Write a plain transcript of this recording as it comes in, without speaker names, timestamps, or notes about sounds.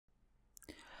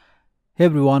Hey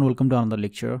everyone, welcome to another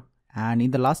lecture. And in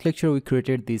the last lecture, we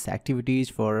created these activities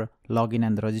for login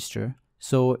and the register.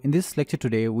 So in this lecture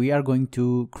today, we are going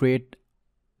to create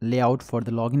layout for the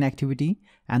login activity.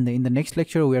 And in the next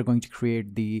lecture, we are going to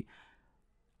create the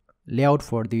layout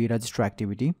for the register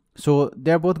activity. So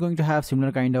they're both going to have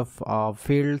similar kind of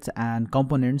fields and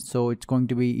components. So it's going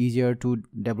to be easier to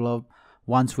develop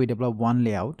once we develop one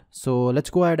layout. So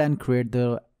let's go ahead and create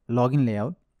the login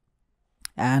layout.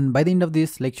 And by the end of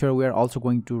this lecture, we are also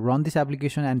going to run this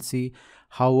application and see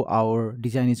how our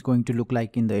design is going to look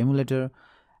like in the emulator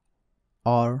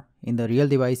or in the real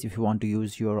device if you want to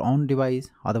use your own device.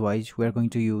 Otherwise, we are going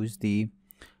to use the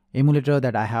emulator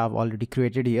that I have already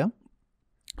created here.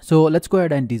 So let's go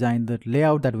ahead and design the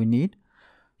layout that we need.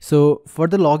 So for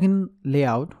the login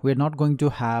layout, we're not going to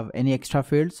have any extra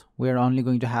fields. We're only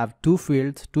going to have two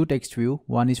fields, two text view.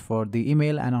 One is for the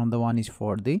email and another one is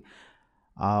for the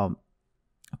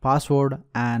password,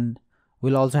 and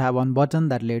we'll also have one button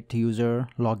that let user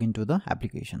log into the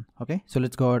application. Okay, so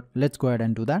let's go ahead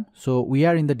and do that. So we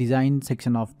are in the design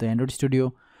section of the Android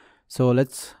Studio. So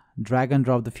let's drag and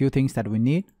drop the few things that we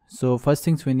need. So first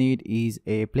things we need is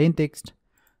a plain text.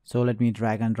 So let me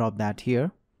drag and drop that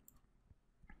here.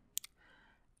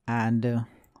 And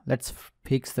let's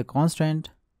fix the constraint.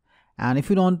 And if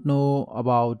you don't know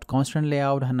about constraint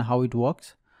layout and how it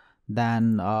works,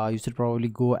 then you should probably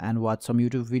go and watch some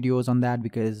YouTube videos on that,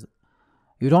 because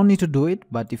you don't need to do it.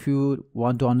 But if you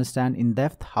want to understand in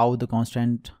depth how the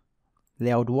constraint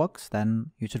layout works,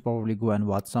 then you should probably go and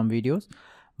watch some videos.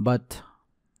 But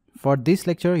for this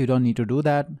lecture, you don't need to do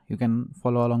that. You can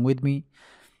follow along with me.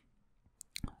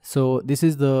 So this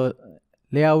is the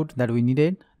layout that we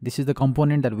needed. This is the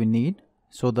component that we need,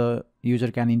 so the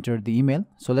user can enter the email.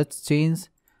 So let's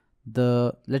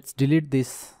delete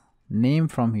this name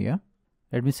from here.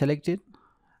 Let me select it,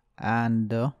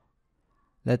 and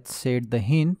let's set the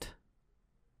hint.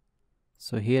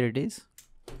 So here it is,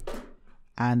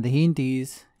 and the hint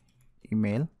is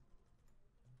email.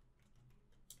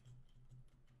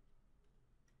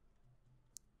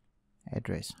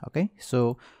 Address. Okay,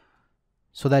 so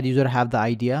that user have the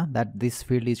idea that this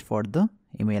field is for the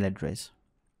email address.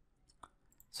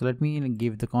 So let me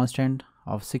give the constraint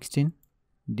of 16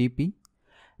 dp.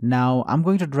 Now I'm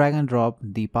going to drag and drop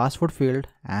the password field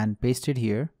and paste it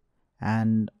here,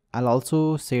 and I'll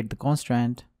also set the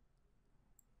constraint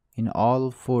in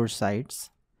all four sides,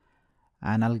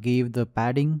 and I'll give the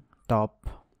padding top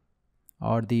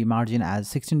or the margin as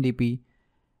 16 dp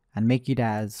and make it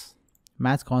as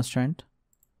match constraint,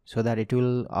 so that it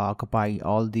will occupy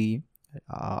all the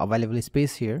available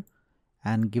space here,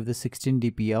 and give the 16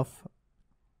 dp of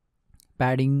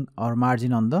padding or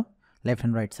margin on the left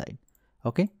and right side.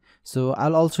 Okay, so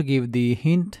I'll also give the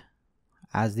hint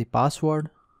as the password.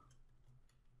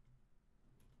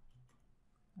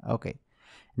 Okay,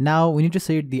 now we need to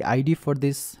set the ID for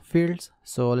these fields.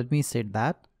 So let me set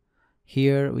that.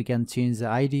 Here we can change the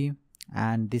ID,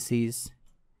 and this is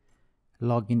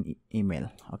login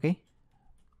email. Okay,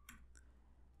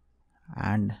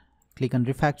 and click on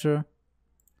refactor,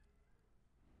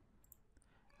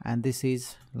 and this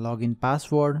is login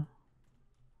password,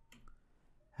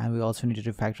 and we also need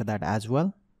to refactor that as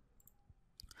well.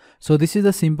 So this is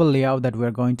the simple layout that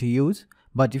we're going to use,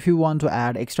 but if you want to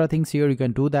add extra things here, you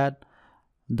can do that.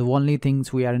 The only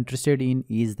things we are interested in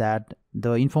is that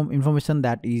the information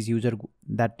that the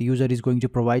user is going to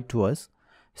provide to us.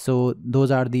 So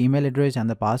those are the email address and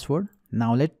the password.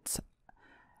 Now let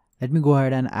me go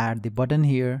ahead and add the button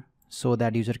here, so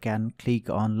that user can click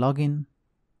on login,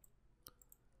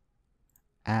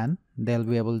 and we'll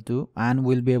be able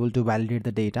to validate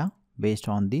the data based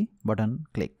on the button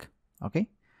click. Okay,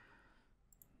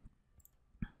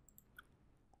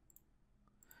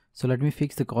 so let me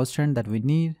fix the constraint that we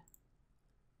need,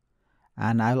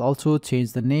 and I'll also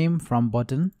change the name from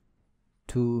button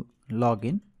to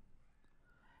login.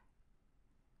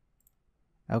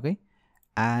 Okay,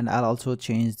 and I'll also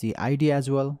change the ID as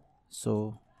well.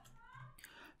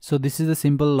 So this is the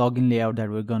simple login layout that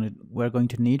we're going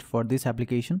to need for this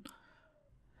application.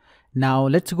 Now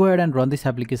let's go ahead and run this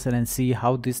application and see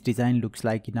how this design looks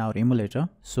like in our emulator.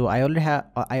 So I already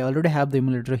have the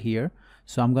emulator here.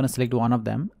 So I'm going to select one of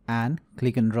them and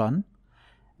click and run.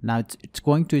 Now it's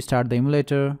going to start the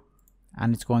emulator,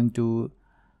 and it's going to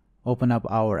open up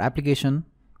our application.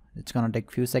 It's going to take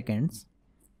a few seconds.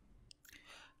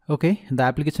 Okay, the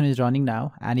application is running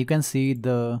now, and you can see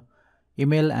the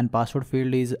email and password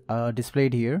field is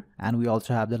displayed here, and we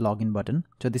also have the login button.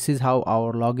 So this is how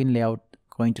our login layout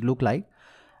going to look like,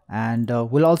 and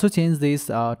we'll also change this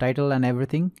title and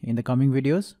everything in the coming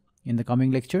videos, in the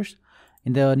coming lectures.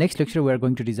 In the next lecture, we are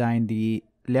going to design the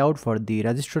layout for the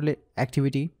register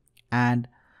activity, and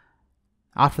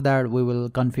after that we will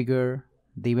configure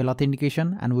the email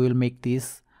authentication, and we will make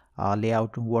this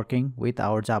layout working with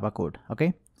our Java code.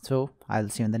 Okay, so I'll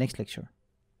see you in the next lecture.